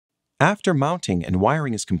After mounting and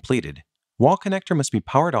wiring is completed, wall connector must be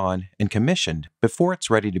powered on and commissioned before it's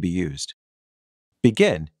ready to be used.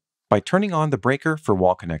 Begin by turning on the breaker for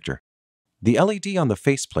wall connector. The LED on the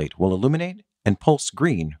faceplate will illuminate and pulse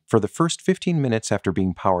green for the first 15 minutes after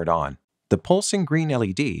being powered on. The pulsing green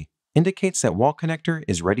LED indicates that wall connector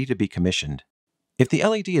is ready to be commissioned. If the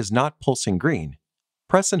LED is not pulsing green,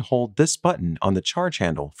 press and hold this button on the charge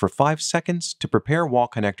handle for 5 seconds to prepare wall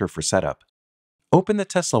connector for setup. Open the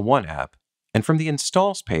Tesla One app, and from the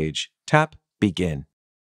Installs page, tap Begin.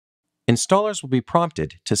 Installers will be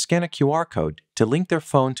prompted to scan a QR code to link their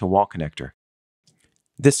phone to wall connector.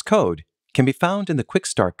 This code can be found in the Quick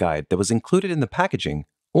Start guide that was included in the packaging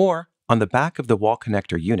or on the back of the wall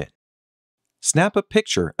connector unit. Snap a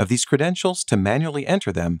picture of these credentials to manually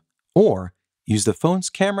enter them, or use the phone's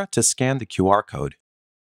camera to scan the QR code.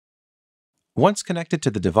 Once connected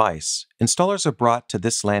to the device, installers are brought to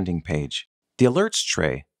this landing page. The alerts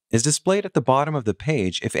tray is displayed at the bottom of the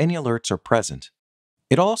page if any alerts are present.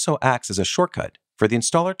 It also acts as a shortcut for the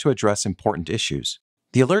installer to address important issues.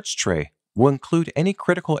 The alerts tray will include any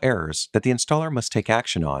critical errors that the installer must take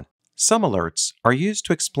action on. Some alerts are used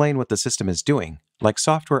to explain what the system is doing, like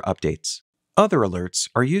software updates. Other alerts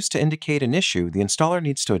are used to indicate an issue the installer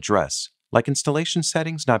needs to address, like installation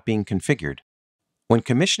settings not being configured. When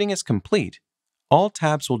commissioning is complete, all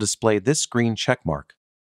tabs will display this green checkmark.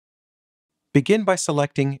 Begin by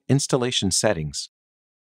selecting Installation Settings.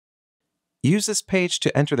 Use this page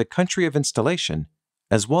to enter the country of installation,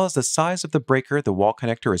 as well as the size of the breaker the wall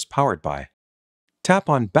connector is powered by. Tap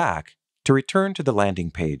on Back to return to the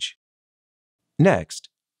landing page. Next,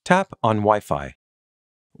 tap on Wi-Fi.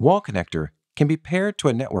 Wall connector can be paired to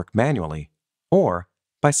a network manually or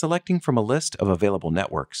by selecting from a list of available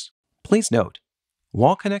networks. Please note,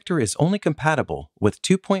 wall connector is only compatible with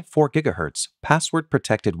 2.4 GHz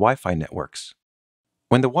password-protected Wi-Fi networks.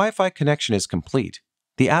 When the Wi-Fi connection is complete,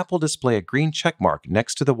 the app will display a green checkmark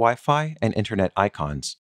next to the Wi-Fi and Internet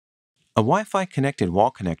icons. A Wi-Fi connected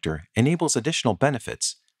wall connector enables additional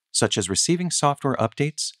benefits, such as receiving software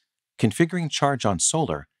updates, configuring charge on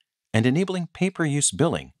solar, and enabling pay-per-use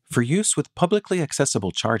billing for use with publicly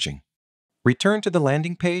accessible charging. Return to the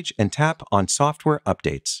landing page and tap on Software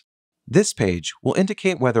Updates. This page will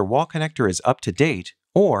indicate whether wall connector is up to date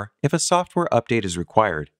or if a software update is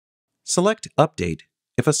required. Select Update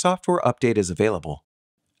if a software update is available.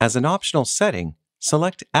 As an optional setting,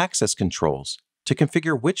 select Access Controls to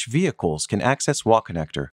configure which vehicles can access wall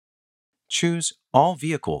connector. Choose All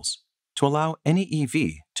Vehicles to allow any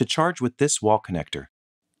EV to charge with this wall connector.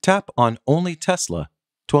 Tap on Only Tesla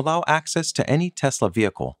to allow access to any Tesla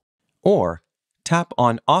vehicle, or tap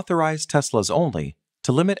on Authorize Teslas Only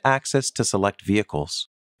to limit access to select vehicles.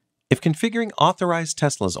 If configuring Authorized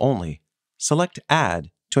Teslas Only, select Add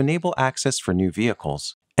to enable access for new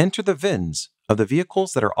vehicles. Enter the VINs of the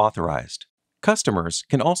vehicles that are authorized. Customers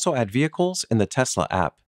can also add vehicles in the Tesla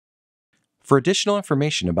app. For additional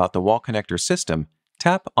information about the wall connector system,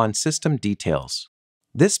 tap on System Details.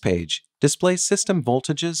 This page displays system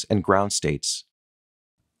voltages and ground states.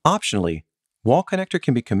 Optionally, wall connector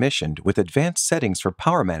can be commissioned with advanced settings for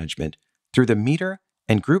power management through the Meter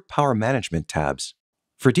and Group Power Management tabs.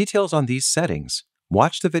 For details on these settings,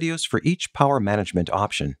 watch the videos for each power management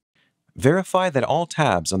option. Verify that all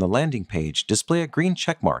tabs on the landing page display a green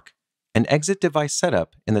checkmark and exit device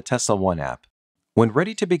setup in the Tesla One app. When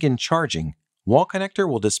ready to begin charging, wall connector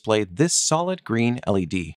will display this solid green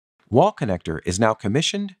LED. Wall connector is now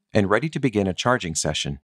commissioned and ready to begin a charging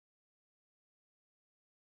session.